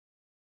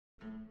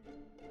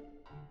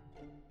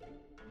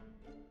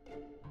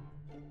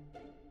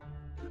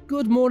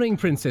Good morning,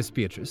 Princess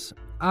Beatrice.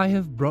 I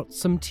have brought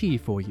some tea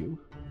for you.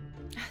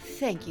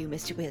 Thank you,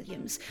 Mr.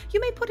 Williams. You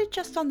may put it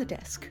just on the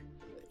desk.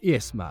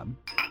 Yes, ma'am.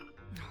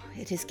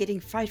 It is getting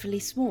frightfully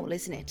small,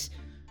 isn't it?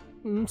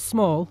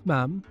 Small,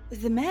 ma'am.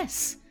 The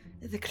mess.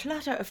 The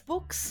clutter of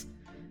books.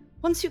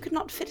 Once you could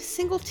not fit a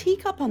single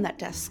teacup on that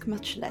desk,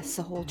 much less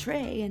a whole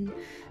tray, and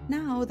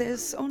now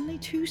there's only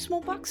 2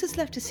 small boxes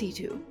left to see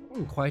to.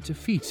 Quite a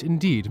feat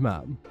indeed,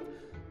 ma'am.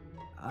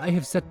 I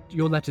have set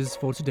your letters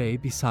for today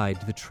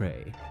beside the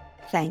tray.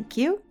 Thank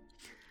you.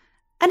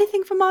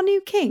 Anything from our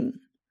new king?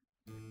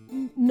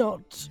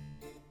 Not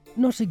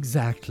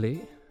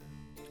exactly.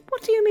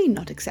 What do you mean,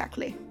 not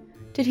exactly?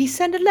 Did he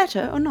send a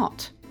letter or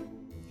not?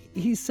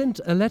 He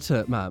sent a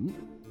letter, ma'am,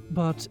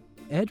 but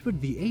Edward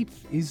VIII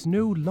is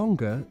no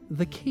longer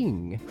the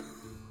king.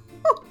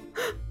 Oh,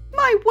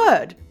 my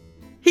word!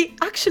 He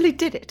actually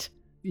did it.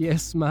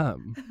 Yes,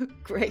 ma'am.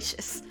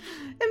 Gracious.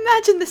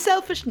 Imagine the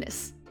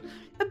selfishness.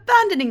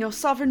 Abandoning your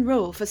sovereign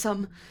role for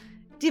some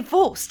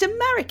divorced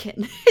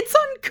American. It's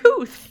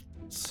uncouth.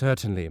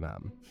 Certainly,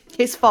 ma'am.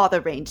 His father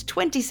reigned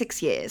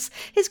 26 years,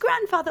 his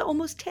grandfather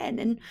almost 10,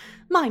 and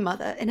my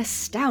mother an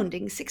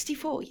astounding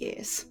 64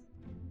 years.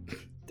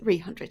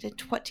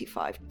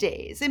 325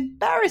 days.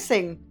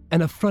 Embarrassing.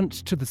 An affront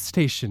to the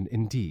station,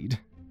 indeed.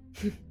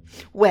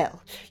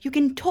 Well, you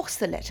can toss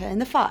the letter in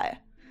the fire.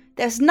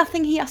 There's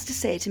nothing he has to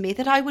say to me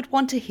that I would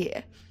want to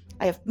hear.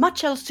 I have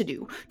much else to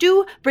do.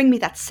 Do bring me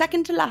that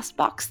second-to-last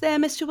box there,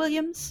 Mr.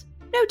 Williams.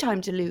 No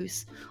time to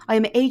lose. I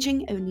am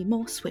aging only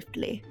more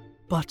swiftly.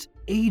 But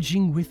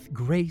aging with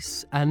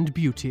grace and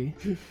beauty.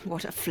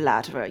 What a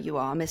flatterer you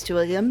are, Mr.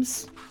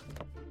 Williams.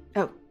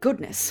 Oh,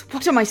 goodness.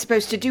 What am I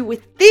supposed to do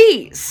with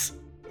these?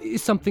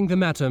 Is something the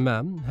matter,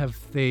 ma'am? Have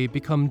they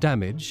become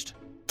damaged?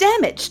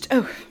 Damaged?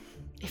 Oh,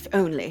 if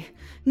only.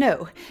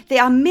 No, they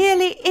are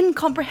merely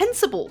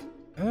incomprehensible.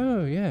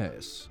 Oh,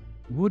 yes.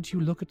 Would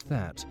you look at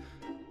that?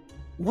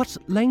 What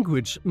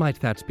language might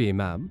that be,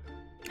 ma'am?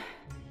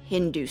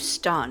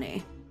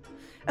 Hindustani.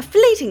 A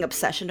fleeting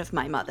obsession of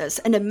my mother's,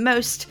 and a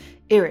most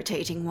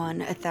irritating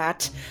one at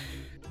that.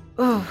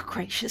 Oh,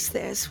 gracious,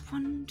 there's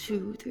 1,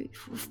 2, 3,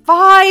 4,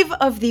 5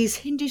 of these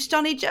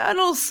Hindustani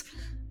journals.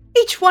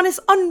 Each one is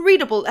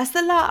unreadable as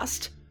the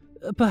last.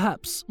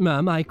 Perhaps,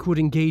 ma'am, I could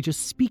engage a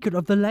speaker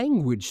of the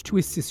language to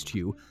assist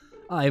you.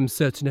 I am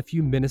certain a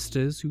few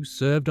ministers who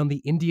served on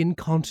the Indian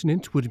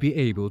continent would be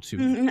able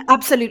to.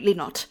 Absolutely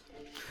not.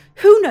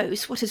 Who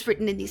knows what is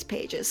written in these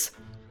pages?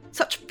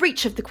 Such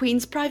breach of the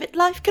Queen's private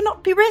life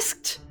cannot be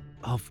risked.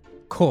 Of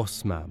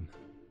course, ma'am.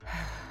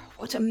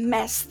 What a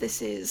mess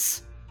this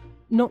is.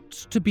 Not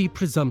to be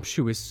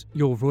presumptuous,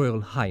 Your Royal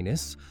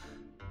Highness,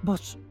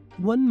 but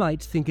one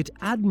might think it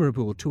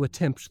admirable to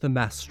attempt the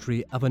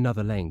mastery of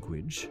another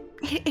language.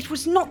 It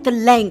was not the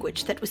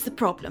language that was the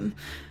problem.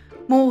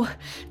 More,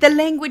 the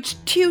language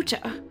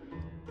tutor.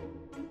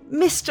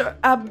 Mr.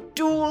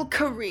 Abdul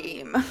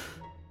Karim.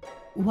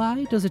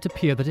 Why does it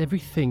appear that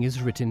everything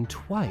is written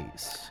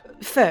twice?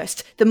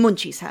 First, the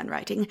Munchie's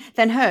handwriting,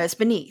 then hers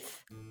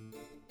beneath.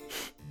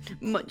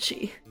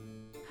 Munchie.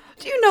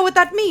 Do you know what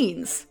that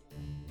means?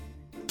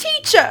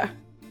 Teacher!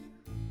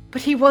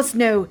 But he was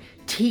no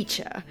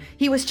teacher.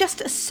 He was just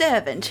a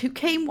servant who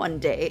came one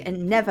day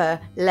and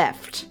never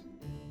left.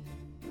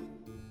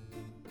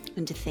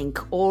 And to think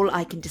all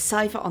I can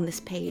decipher on this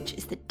page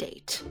is the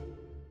date.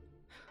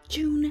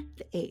 June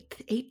the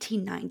 8th,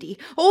 1890.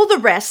 All the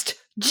rest,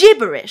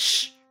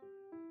 gibberish.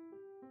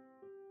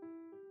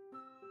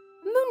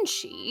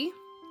 Munchie?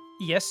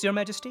 Yes, Your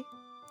Majesty?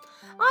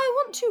 I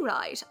want to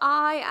write,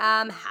 I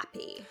am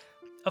happy.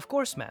 Of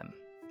course, ma'am.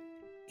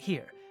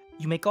 Here,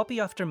 you may copy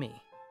after me.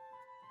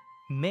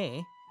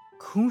 May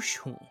khush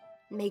hoon.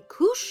 May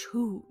khush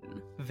hoon.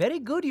 Very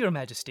good, Your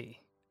Majesty.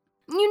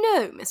 You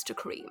know, Mr.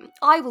 Cream,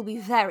 I will be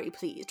very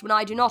pleased when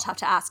I do not have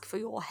to ask for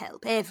your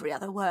help every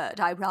other word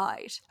I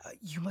write.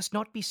 You must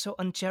not be so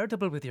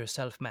uncharitable with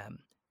yourself, ma'am.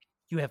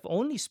 You have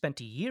only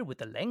spent a year with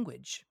the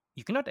language.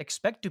 You cannot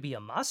expect to be a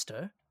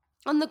master.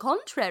 On the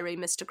contrary,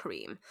 Mr.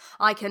 Cream,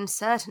 I can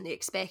certainly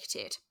expect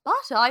it,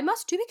 but I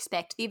must too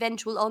expect the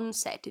eventual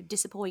onset of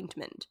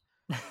disappointment.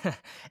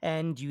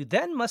 And you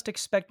then must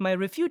expect my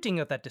refuting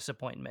of that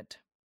disappointment.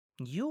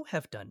 You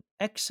have done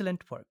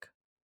excellent work.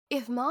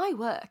 If my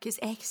work is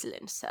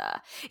excellent, sir,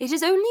 it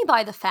is only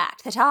by the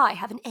fact that I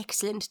have an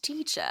excellent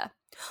teacher.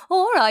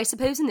 Or, I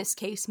suppose in this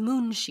case,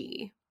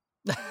 Munchie.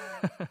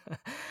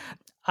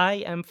 I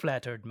am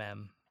flattered,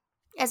 ma'am.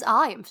 As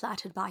I am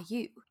flattered by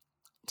you.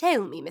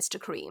 Tell me, Mr.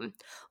 Cream,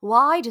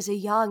 why does a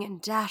young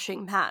and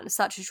dashing man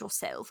such as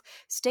yourself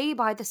stay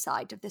by the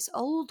side of this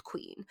old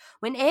queen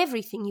when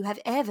everything you have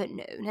ever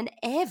known and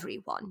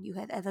everyone you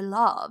have ever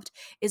loved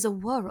is a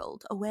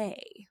world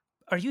away?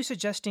 Are you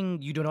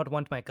suggesting you do not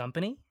want my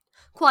company?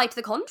 Quite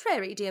the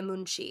contrary, dear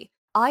Munchie.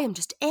 I am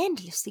just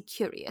endlessly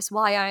curious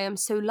why I am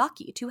so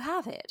lucky to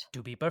have it.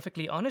 To be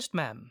perfectly honest,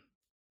 ma'am,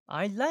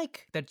 I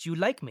like that you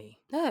like me.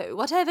 Oh,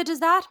 whatever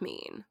does that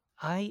mean?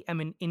 I am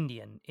an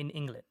Indian in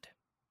England,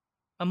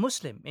 a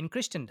Muslim in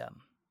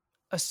Christendom,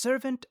 a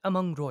servant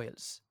among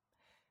royals.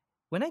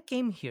 When I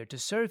came here to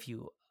serve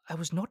you, I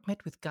was not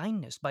met with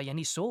kindness by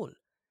any soul.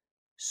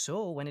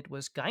 So when it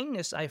was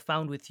kindness I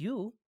found with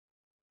you,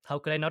 how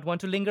could I not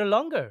want to linger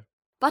longer?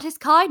 But is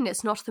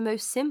kindness not the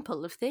most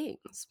simple of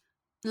things?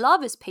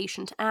 Love is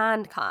patient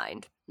and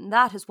kind.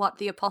 That is what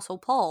the Apostle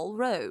Paul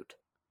wrote.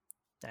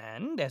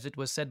 And as it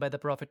was said by the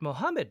Prophet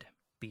Muhammad,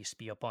 peace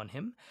be upon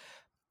him,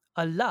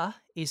 Allah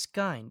is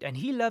kind and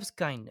He loves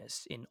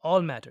kindness in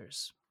all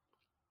matters.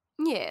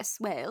 Yes,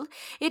 well,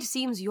 it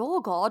seems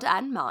your God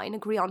and mine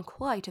agree on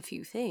quite a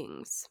few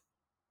things.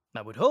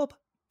 I would hope,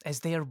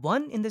 as they are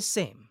one in the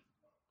same.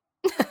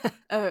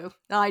 Oh,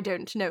 I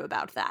don't know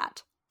about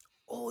that.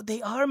 Oh,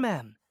 they are,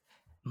 ma'am.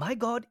 My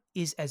God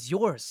is as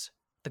yours,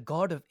 the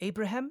God of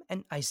Abraham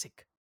and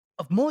Isaac,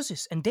 of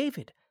Moses and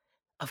David,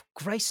 of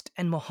Christ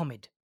and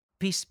Mohammed.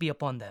 Peace be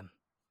upon them.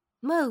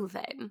 Well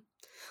then,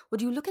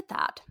 would you look at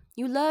that?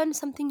 You learn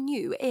something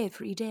new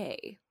every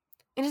day.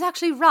 It is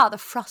actually rather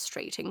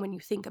frustrating when you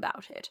think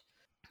about it.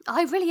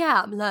 I really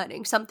am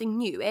learning something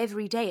new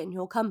every day in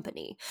your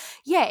company,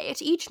 yet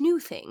each new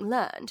thing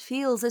learned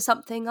feels as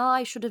something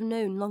I should have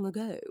known long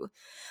ago.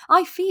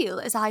 I feel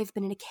as I've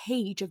been in a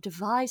cage of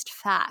devised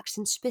facts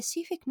and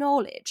specific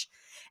knowledge,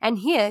 and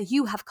here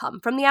you have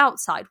come from the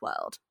outside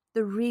world,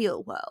 the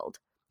real world,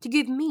 to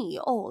give me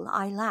all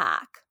I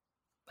lack.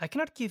 I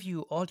cannot give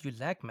you all you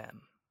lack,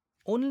 ma'am.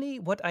 Only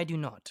what I do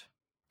not.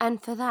 And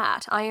for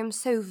that I am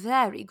so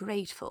very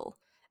grateful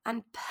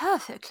and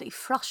perfectly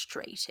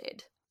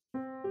frustrated.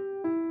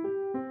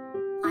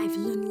 I've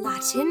learned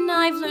Latin,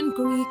 I've learned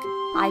Greek,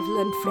 I've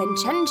learned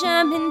French and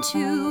German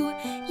too.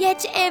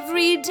 Yet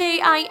every day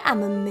I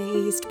am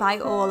amazed by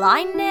all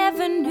I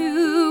never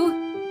knew.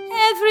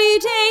 Every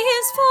day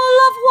is full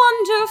of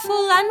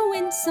wonderful and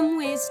winsome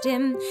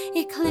wisdom,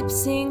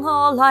 eclipsing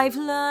all I've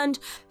learned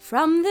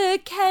from the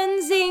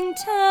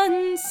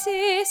Kensington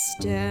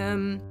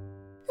system.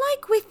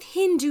 Like with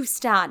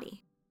Hindustani.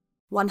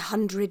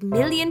 100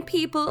 million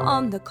people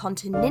on the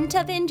continent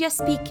of India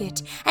speak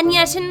it, and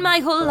yet in my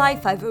whole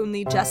life I've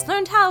only just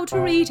learned how to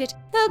read it.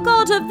 The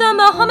God of the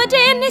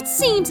Mohammedan, it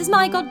seems, is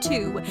my God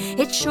too.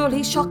 It's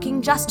surely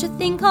shocking just to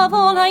think of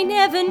all I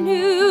never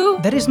knew.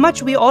 There is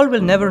much we all will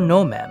never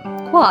know,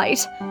 ma'am.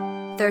 Quite.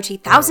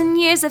 30,000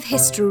 years of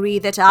history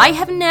that I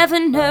have never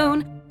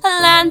known. A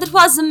land that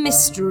was a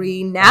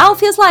mystery now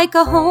feels like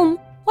a home.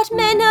 What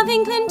men of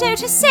England dare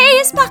to say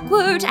is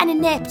backward and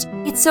inept.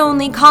 It's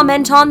only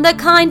comment on the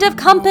kind of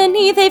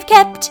company they've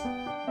kept.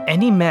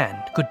 Any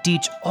man could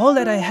teach all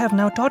that I have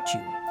now taught you.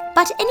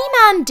 But any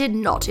man did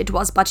not, it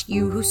was but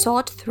you who saw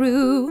it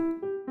through.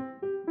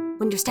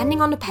 When you're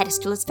standing on a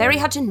pedestal, it's very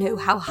hard to know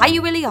how high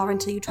you really are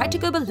until you try to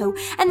go below,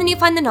 and then you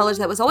find the knowledge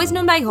that was always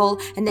known by all,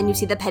 and then you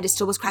see the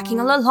pedestal was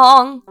cracking all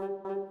along.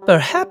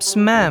 Perhaps,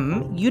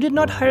 ma'am, you did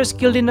not hire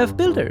skilled enough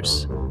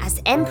builders.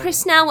 As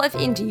Empress now of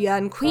India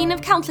and Queen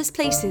of countless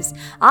places,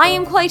 I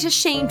am quite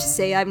ashamed to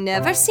say I've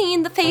never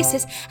seen the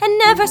faces, and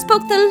never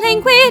spoke the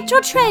language or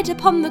tread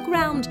upon the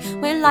ground,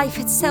 where life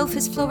itself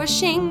is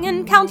flourishing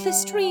and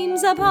countless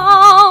dreams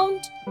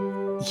abound.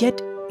 Yet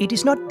it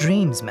is not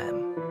dreams,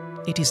 ma'am.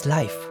 It is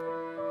life.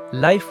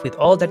 Life with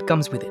all that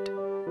comes with it.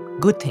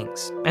 Good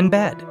things and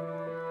bad.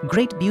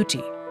 Great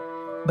beauty.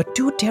 But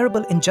too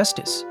terrible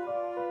injustice.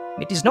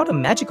 It is not a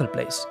magical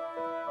place.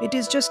 It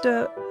is just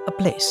a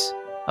place.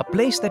 A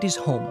place that is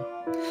home.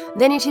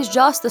 Then it is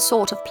just the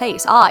sort of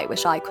place I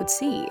wish I could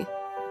see.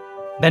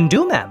 Then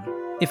do, ma'am.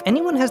 If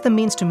anyone has the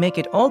means to make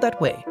it all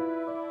that way,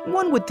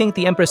 one would think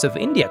the Empress of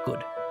India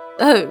could.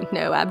 Oh,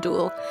 no,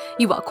 Abdul.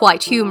 You are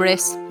quite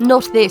humorous.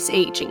 Not this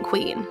aging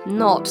queen.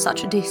 Not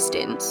such a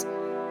distance.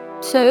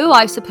 So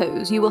I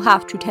suppose you will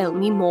have to tell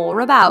me more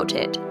about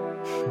it.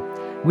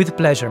 With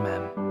pleasure,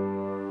 ma'am.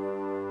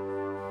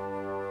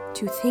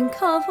 To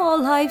think of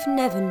all I've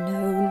never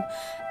known,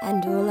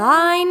 and all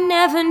I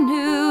never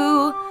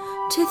knew.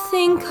 To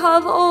think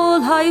of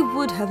all I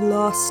would have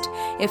lost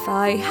if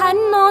I had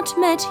not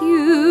met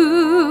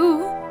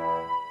you.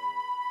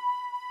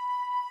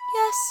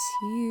 Yes,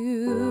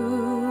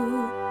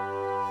 you.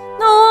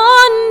 No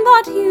one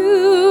but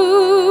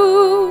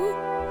you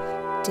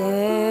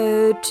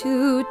dared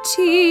to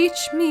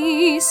teach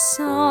me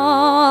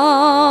something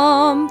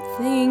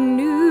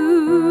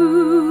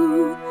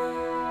new.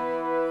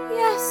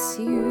 Yes,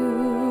 you.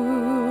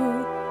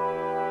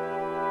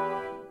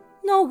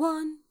 No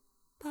one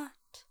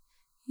but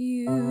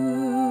you.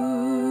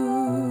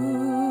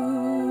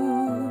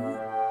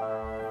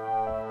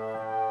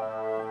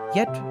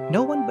 Yet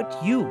no one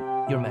but you,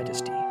 Your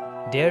Majesty,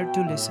 dared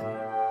to listen.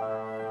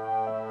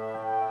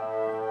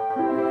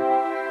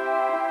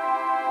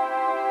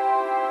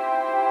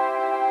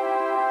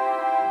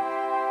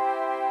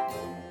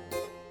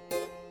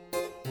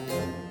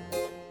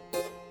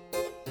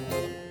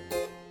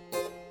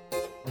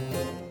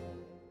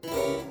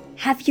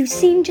 Have you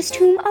seen just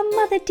whom our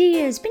mother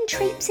dear's been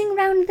traipsing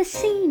round the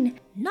scene?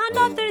 None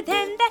other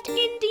than that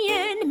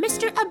Indian,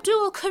 Mr.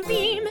 Abdul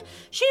Karim.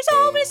 She's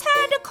always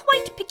had a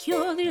quite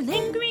peculiar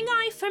lingering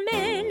eye for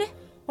men.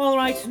 All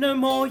right, no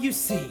more you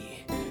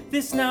see.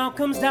 This now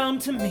comes down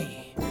to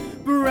me.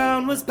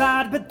 Brown was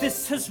bad, but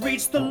this has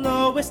reached the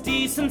lowest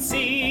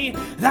decency.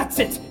 That's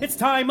it, it's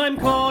time I'm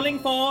calling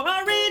for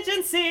a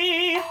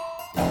regency.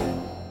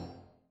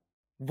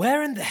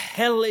 Where in the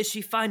hell is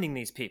she finding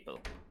these people?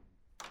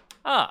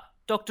 Ah,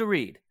 Dr.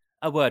 Reed.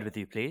 A word with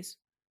you, please.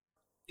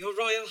 Your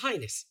Royal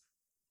Highness,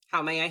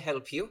 how may I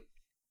help you?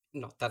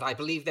 Not that I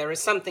believe there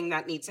is something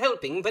that needs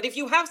helping, but if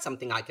you have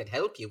something I could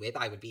help you with,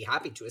 I would be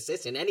happy to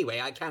assist in any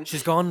way I can.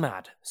 She's gone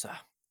mad, sir.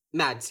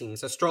 Mad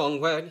seems a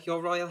strong word,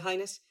 Your Royal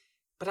Highness,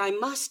 but I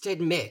must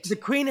admit... The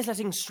Queen is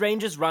letting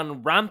strangers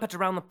run rampant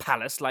around the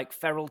palace like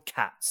feral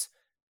cats.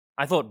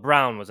 I thought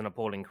Brown was an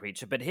appalling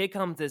creature, but here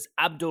comes this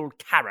Abdul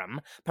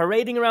Karam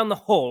parading around the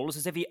halls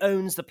as if he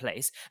owns the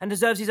place and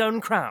deserves his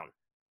own crown.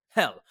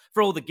 Hell,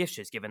 for all the gifts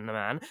she's given the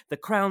man, the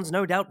crown's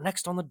no doubt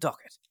next on the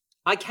docket.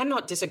 I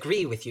cannot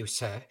disagree with you,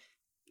 sir,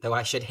 though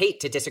I should hate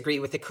to disagree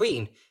with the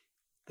Queen.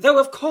 Though,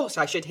 of course,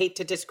 I should hate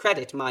to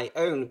discredit my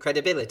own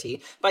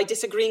credibility by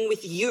disagreeing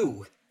with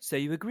you. So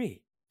you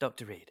agree,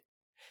 Dr. Reed?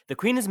 The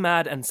Queen is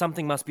mad and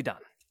something must be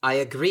done. I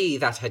agree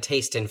that her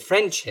taste in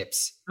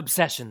friendships...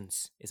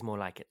 Obsessions is more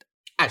like it.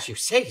 As you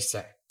say,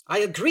 sir, I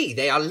agree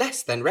they are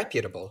less than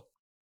reputable.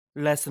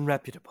 Less than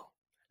reputable.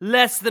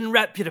 Less than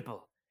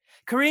reputable.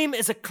 Kareem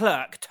is a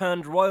clerk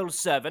turned royal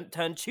servant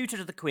turned tutor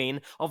to the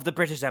Queen of the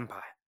British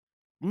Empire.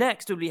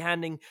 Next, we'll be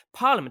handing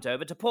Parliament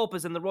over to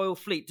paupers in the royal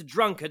fleet to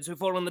drunkards who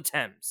fall on the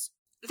Thames.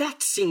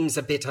 That seems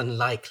a bit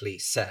unlikely,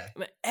 sir.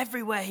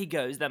 Everywhere he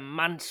goes, the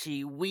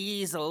Manchi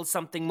weasels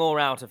something more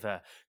out of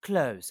her.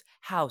 Clothes,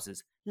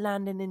 houses,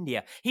 land in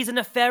India. He's a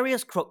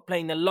nefarious crook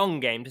playing the long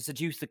game to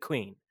seduce the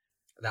Queen.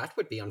 That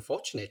would be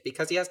unfortunate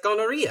because he has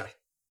gonorrhea.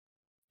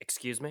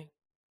 Excuse me?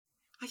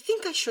 I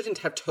think I shouldn't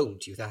have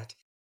told you that.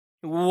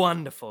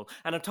 Wonderful.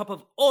 And on top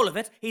of all of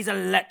it, he's a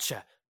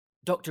lecher.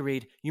 Dr.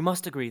 Reed, you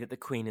must agree that the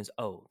Queen is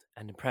old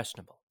and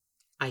impressionable.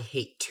 I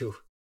hate to.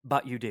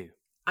 But you do.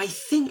 I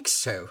think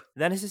so.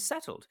 Then it is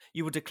settled.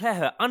 You will declare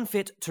her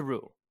unfit to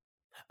rule.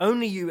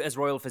 Only you as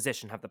royal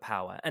physician have the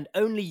power, and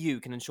only you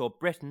can ensure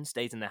Britain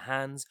stays in the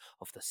hands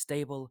of the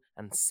stable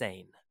and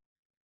sane.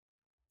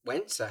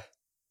 When, sir?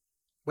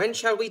 When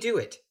shall we do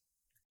it?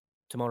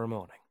 Tomorrow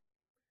morning.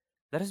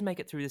 Let us make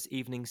it through this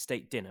evening's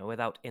state dinner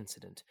without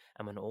incident,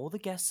 and when all the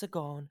guests are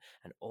gone,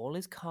 and all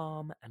is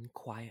calm and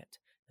quiet,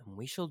 then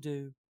we shall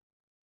do,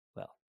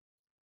 well,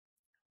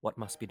 what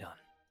must be done.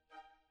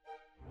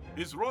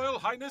 His Royal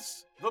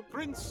Highness, the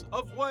Prince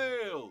of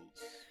Wales.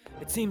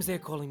 It seems they're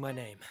calling my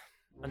name.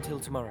 Until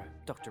tomorrow,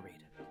 Dr.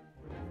 Reed.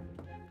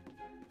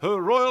 Her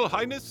Royal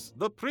Highness,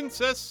 the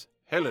Princess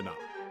Helena.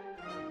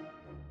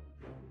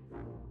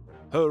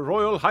 Her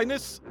Royal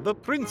Highness, the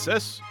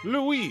Princess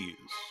Louise.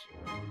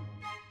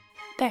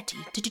 Bertie,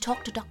 did you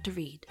talk to Dr.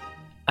 Reed?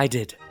 I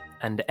did,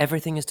 and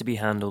everything is to be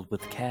handled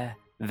with care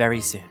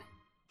very soon.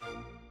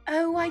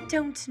 Oh, I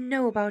don't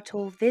know about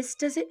all this.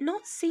 Does it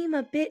not seem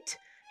a bit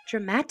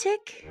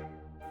dramatic?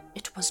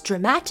 It was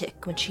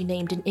dramatic when she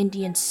named an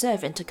Indian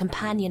servant a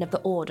companion of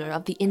the Order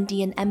of the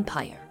Indian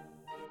Empire.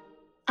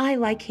 I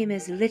like him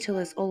as little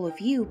as all of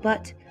you,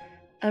 but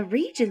a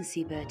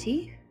regency,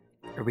 Bertie?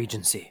 A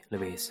regency,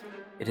 Louise.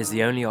 It is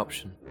the only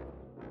option.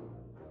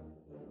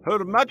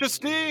 Her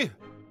Majesty,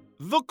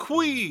 the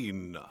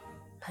Queen.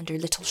 And her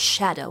little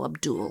shadow,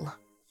 Abdul.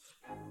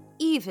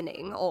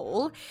 Evening,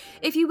 all.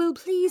 If you will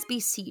please be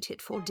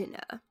seated for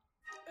dinner.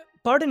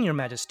 Pardon, Your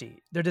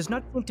Majesty. There does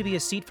not seem to be a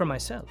seat for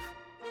myself.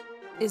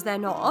 Is there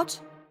not?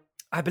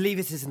 I believe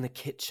it is in the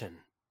kitchen.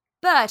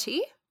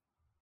 Bertie?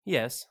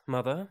 Yes,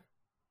 Mother?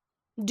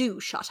 Do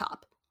shut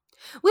up.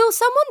 Will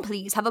someone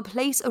please have a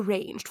place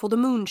arranged for the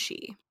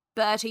Moonshee?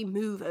 Bertie,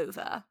 move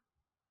over.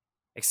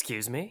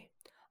 Excuse me?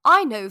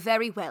 I know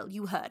very well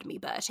you heard me,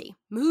 Bertie.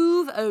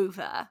 Move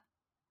over.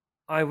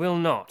 I will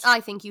not. I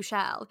think you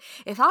shall.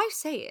 If I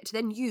say it,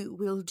 then you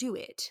will do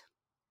it.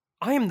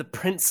 I am the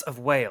Prince of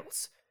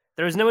Wales.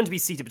 There is no one to be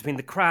seated between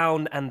the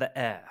crown and the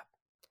heir.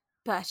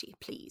 Bertie,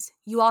 please.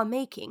 You are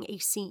making a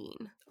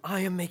scene.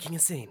 I am making a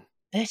scene.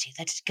 Bertie,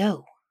 let it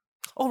go.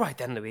 All right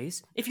then,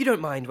 Louise. If you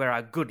don't mind where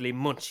our goodly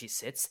Munchie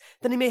sits,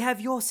 then he may have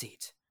your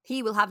seat.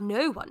 He will have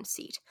no one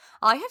seat.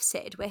 I have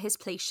said where his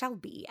place shall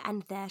be,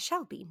 and there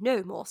shall be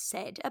no more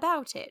said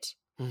about it.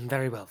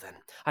 Very well then.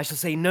 I shall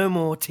say no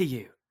more to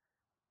you.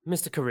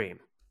 Mr. Kareem,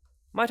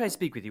 might I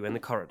speak with you in the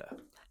corridor?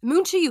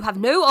 Munchie, you have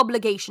no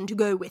obligation to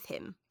go with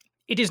him.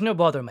 It is no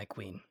bother, my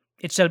queen.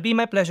 It shall be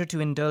my pleasure to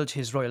indulge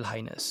His Royal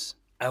Highness.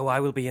 Oh, I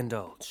will be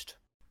indulged.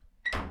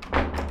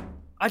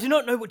 I do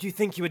not know what you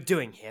think you are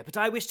doing here, but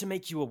I wish to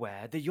make you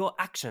aware that your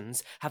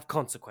actions have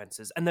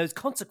consequences, and those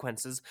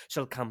consequences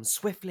shall come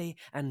swiftly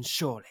and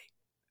surely.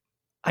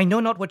 I know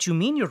not what you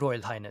mean, Your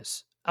Royal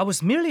Highness. I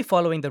was merely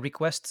following the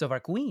requests of our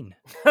queen.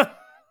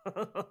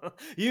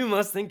 You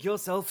must think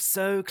yourself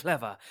so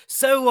clever,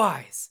 so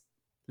wise.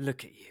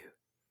 Look at you.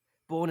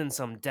 Born in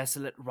some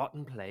desolate,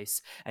 rotten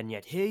place, and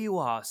yet here you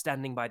are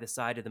standing by the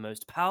side of the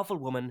most powerful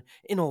woman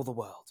in all the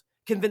world,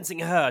 convincing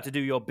her to do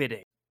your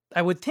bidding.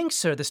 I would think,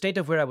 sir, the state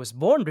of where I was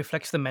born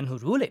reflects the men who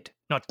rule it,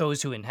 not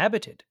those who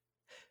inhabit it.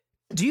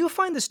 Do you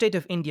find the state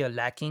of India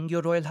lacking,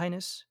 Your Royal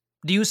Highness?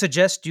 Do you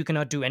suggest you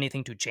cannot do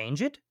anything to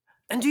change it?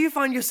 And do you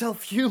find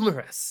yourself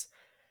humorous?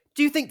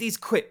 Do you think these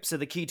quips are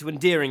the key to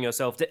endearing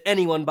yourself to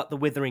anyone but the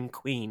Withering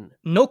Queen?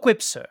 No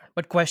quips, sir,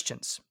 but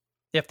questions.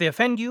 If they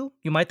offend you,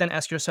 you might then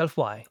ask yourself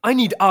why. I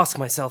need ask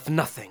myself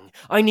nothing.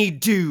 I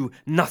need do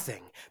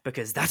nothing,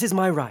 because that is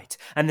my right,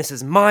 and this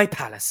is my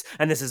palace,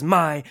 and this is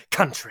my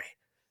country.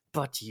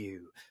 But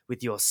you,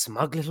 with your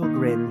smug little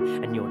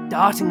grin, and your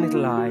darting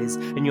little eyes,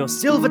 and your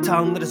silver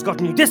tongue that has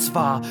gotten you this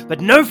far,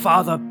 but no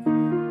farther,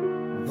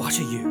 what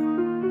are you?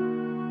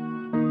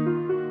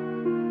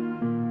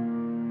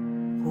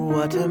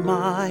 What am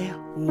I?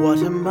 What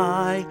am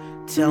I?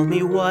 Tell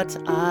me what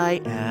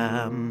I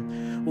am.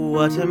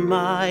 What am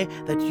I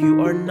that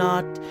you are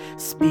not,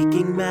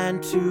 speaking man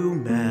to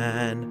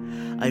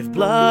man? I've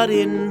blood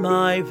in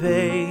my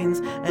veins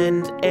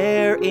and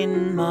air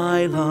in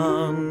my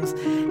lungs,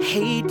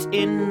 hate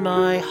in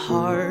my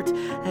heart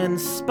and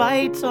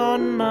spite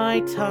on my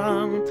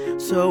tongue.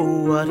 So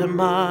what am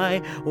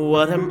I?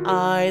 What am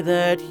I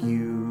that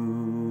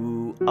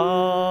you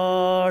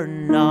are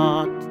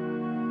not?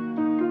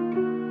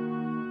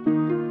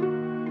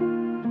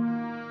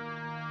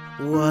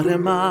 What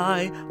am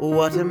I?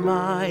 What am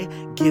I?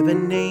 Give a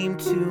name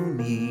to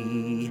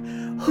me.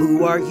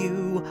 Who are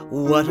you?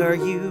 What are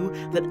you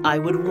that I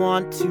would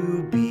want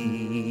to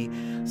be?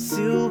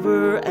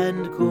 Silver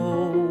and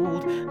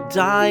gold,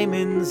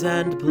 diamonds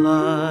and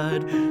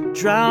blood,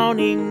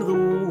 drowning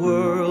the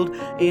world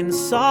in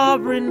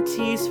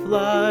sovereignty's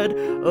flood.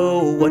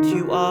 Oh, what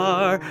you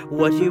are,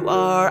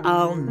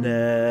 I'll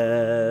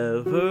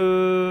never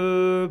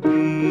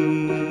be.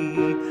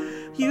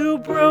 You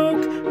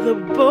broke the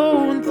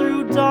bone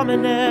through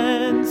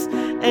dominance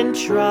and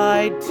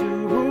tried to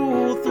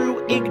rule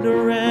through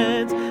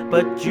ignorance,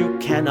 but you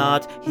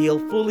cannot heal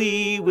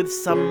fully with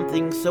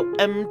something so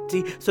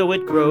empty, so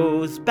it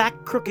grows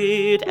back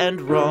crooked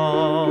and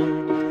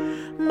wrong.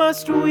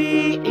 Must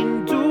we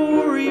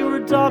endure your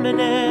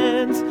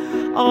dominance,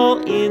 all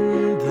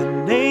in the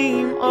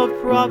name of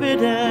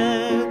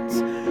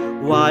providence?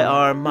 Why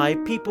are my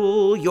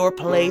people your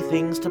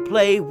playthings to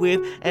play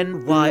with,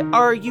 and why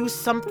are you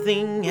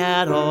something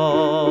at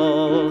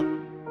all?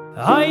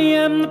 I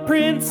am the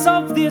prince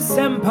of this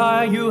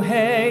empire you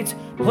hate,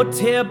 put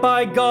here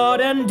by God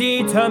and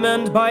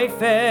determined by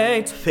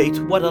fate. Fate,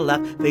 what a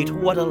laugh, fate,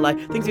 what a lie,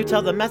 things you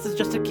tell the masses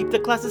just to keep the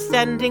classes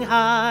standing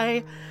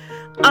high.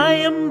 I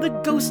am the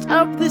ghost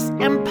of this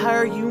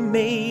empire you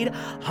made,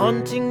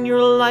 haunting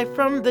your life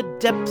from the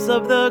depths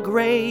of the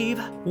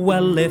grave.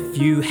 Well, if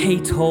you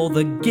hate all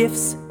the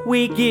gifts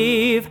we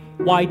give,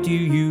 why do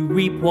you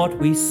reap what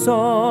we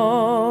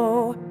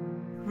sow?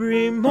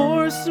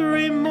 Remorse,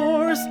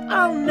 remorse,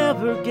 I'll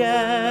never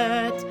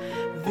get.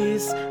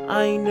 This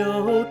I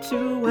know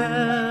too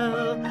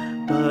well.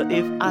 But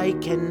if I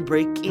can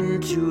break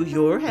into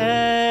your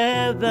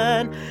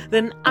heaven,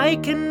 then I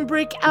can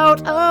break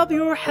out of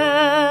your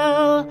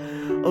hell.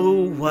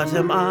 Oh, what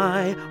am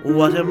I?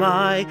 What am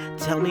I?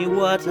 Tell me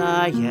what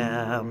I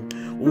am.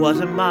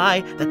 What am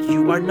I that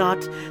you are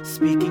not,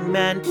 speaking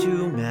man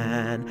to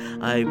man?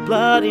 I've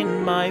blood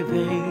in my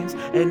veins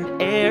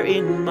and air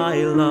in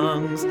my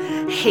lungs,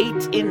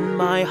 hate in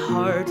my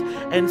heart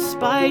and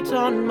spite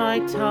on my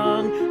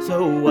tongue.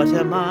 So what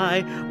am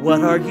I?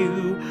 What are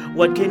you?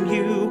 What can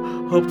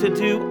you hope to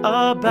do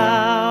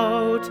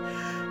about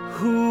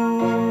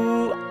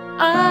who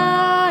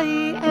I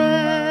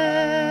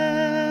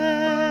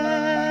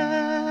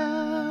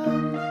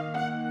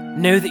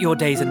am? Know that your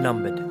days are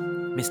numbered,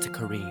 Mr.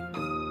 Kareem.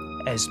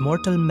 As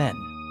mortal men,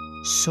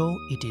 so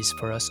it is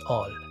for us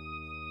all.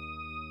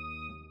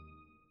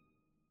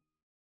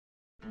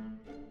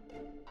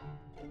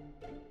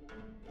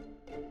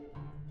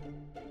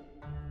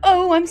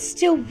 Oh, I'm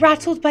still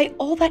rattled by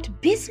all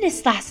that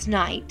business last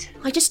night.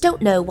 I just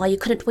don't know why you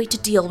couldn't wait to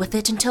deal with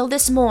it until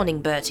this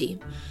morning, Bertie.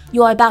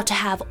 You are about to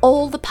have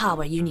all the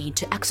power you need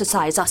to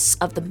exorcise us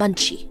of the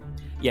Munchie.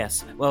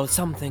 Yes, well,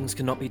 some things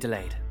cannot be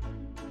delayed.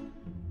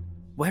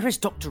 Where is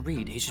Dr.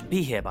 Reed? He should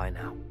be here by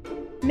now.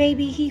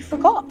 Maybe he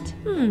forgot.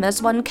 As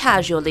one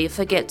casually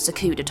forgets a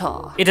coup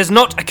d'etat. It is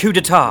not a coup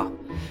d'etat,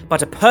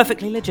 but a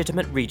perfectly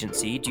legitimate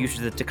regency due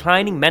to the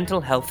declining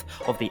mental health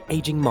of the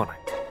aging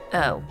monarch.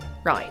 Oh,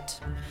 right.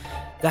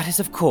 That is,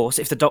 of course,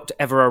 if the doctor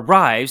ever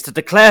arrives to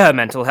declare her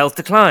mental health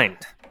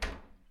declined.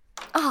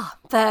 Ah,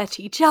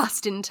 Bertie,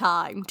 just in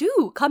time.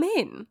 Do come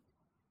in.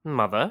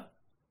 Mother?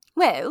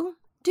 Well,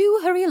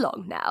 do hurry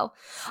along now.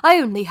 I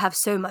only have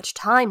so much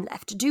time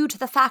left due to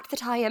the fact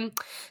that I am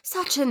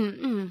such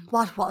an,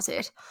 what was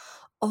it?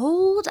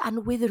 Old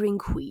and withering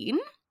queen?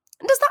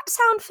 Does that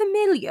sound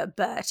familiar,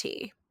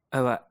 Bertie?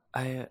 Oh,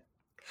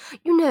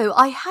 You know,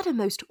 I had a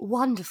most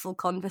wonderful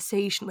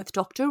conversation with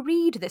Dr.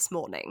 Reed this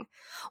morning.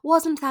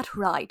 Wasn't that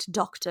right,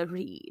 Dr.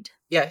 Reed?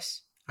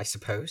 Yes, I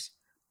suppose.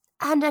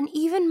 And an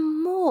even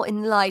more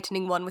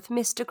enlightening one with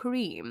Mr.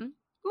 Kareem.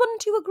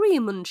 Wouldn't you agree,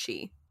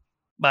 Munchie?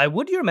 I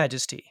would, Your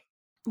Majesty.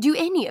 Do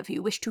any of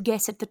you wish to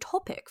guess at the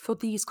topic for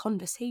these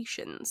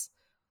conversations?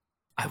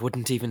 I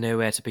wouldn't even know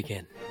where to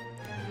begin.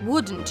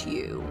 Wouldn't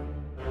you?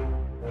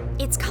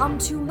 It's come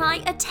to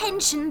my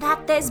attention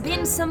that there's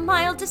been some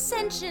mild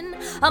dissension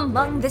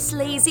among this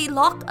lazy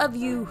lot of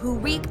you who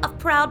reek of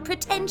proud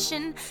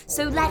pretension.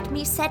 So let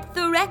me set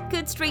the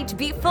record straight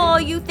before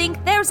you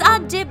think there's a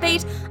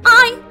debate.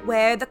 I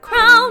wear the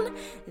crown,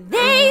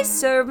 they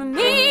serve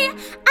me,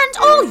 and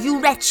all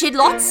you wretched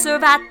lot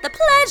serve at the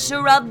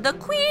pleasure of the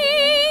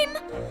Queen.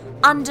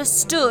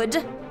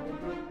 Understood?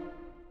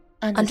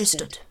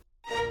 Understood.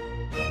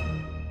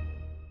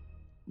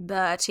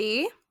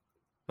 Bertie?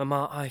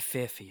 Mamma, I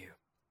fear for you.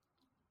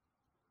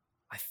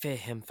 I fear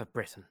him for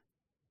Britain.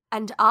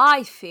 And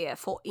I fear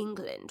for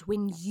England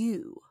when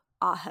you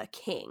are her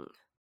king.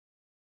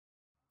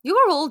 You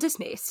are all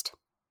dismissed.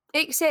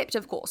 Except,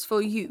 of course,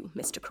 for you,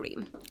 Mr.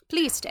 Cream.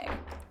 Please stay.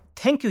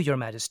 Thank you, Your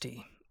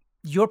Majesty.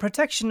 Your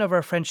protection of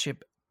our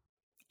friendship,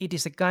 it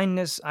is a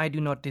kindness I do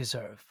not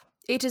deserve.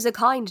 It is a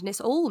kindness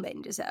all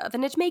men deserve,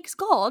 and it makes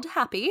God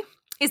happy.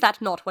 Is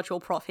that not what your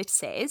prophet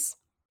says?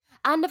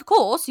 And of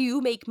course, you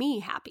make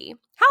me happy.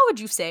 How would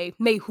you say,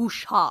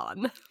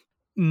 Mehushan?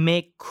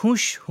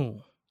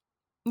 Mekushu.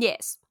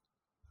 Yes.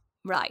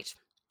 Right.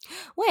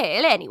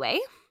 Well, anyway,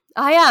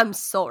 I am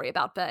sorry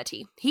about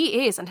Bertie.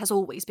 He is and has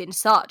always been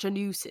such a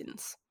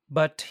nuisance.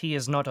 But he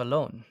is not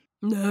alone.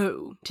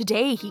 No,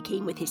 today he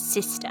came with his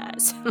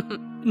sisters.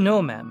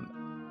 No,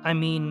 ma'am. I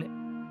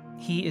mean,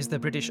 he is the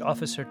British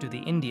officer to the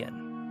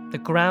Indian, the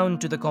crown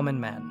to the common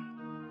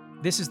man.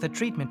 This is the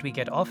treatment we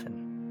get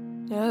often.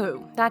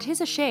 Oh, that is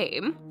a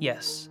shame.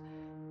 Yes,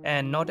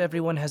 and not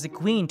everyone has a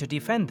queen to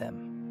defend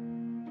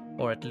them.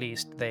 Or at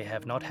least they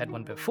have not had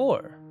one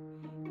before.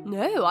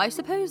 No, I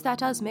suppose that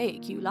does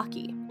make you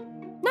lucky.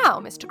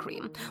 Now, Mr.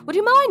 Cream, would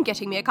you mind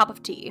getting me a cup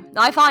of tea?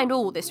 I find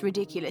all this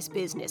ridiculous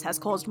business has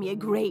caused me a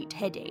great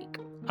headache.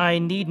 I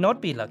need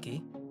not be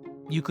lucky.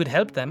 You could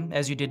help them,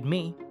 as you did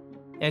me.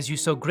 As you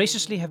so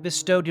graciously have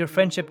bestowed your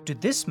friendship to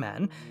this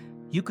man,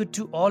 you could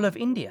to all of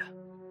India.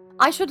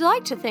 I should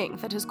like to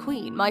think that as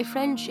Queen, my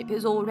friendship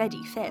is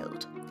already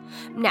felt.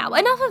 Now,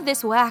 enough of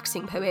this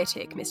waxing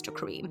poetic, Mr.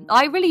 Cream.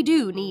 I really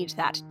do need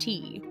that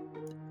tea.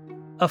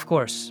 Of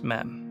course,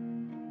 ma'am.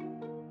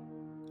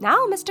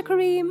 Now, Mr.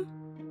 Cream.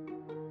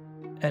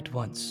 At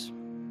once.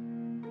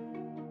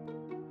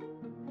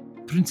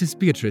 Princess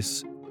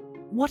Beatrice,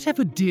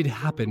 whatever did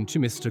happen to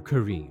Mr.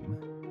 Kareem?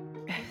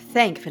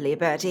 Thankfully,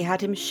 Bertie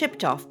had him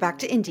shipped off back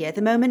to India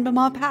the moment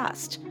Mamma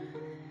passed.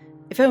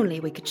 If only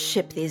we could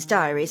ship these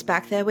diaries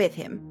back there with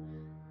him.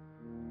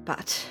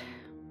 But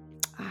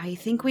I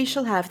think we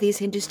shall have these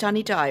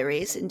Hindustani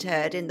diaries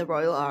interred in the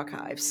Royal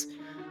Archives.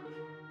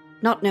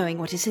 Not knowing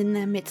what is in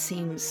them, it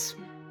seems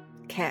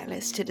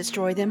careless to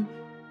destroy them.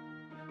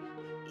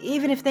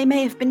 Even if they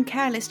may have been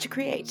careless to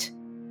create.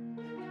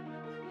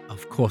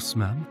 Of course,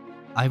 ma'am.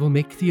 I will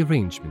make the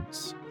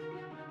arrangements.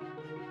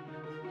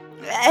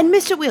 And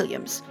Mr.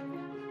 Williams,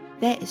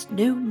 there is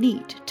no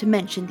need to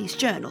mention these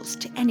journals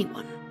to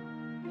anyone.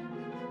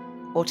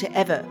 Or to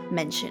ever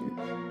mention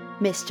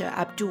Mr.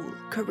 Abdul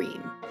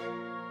Kareem.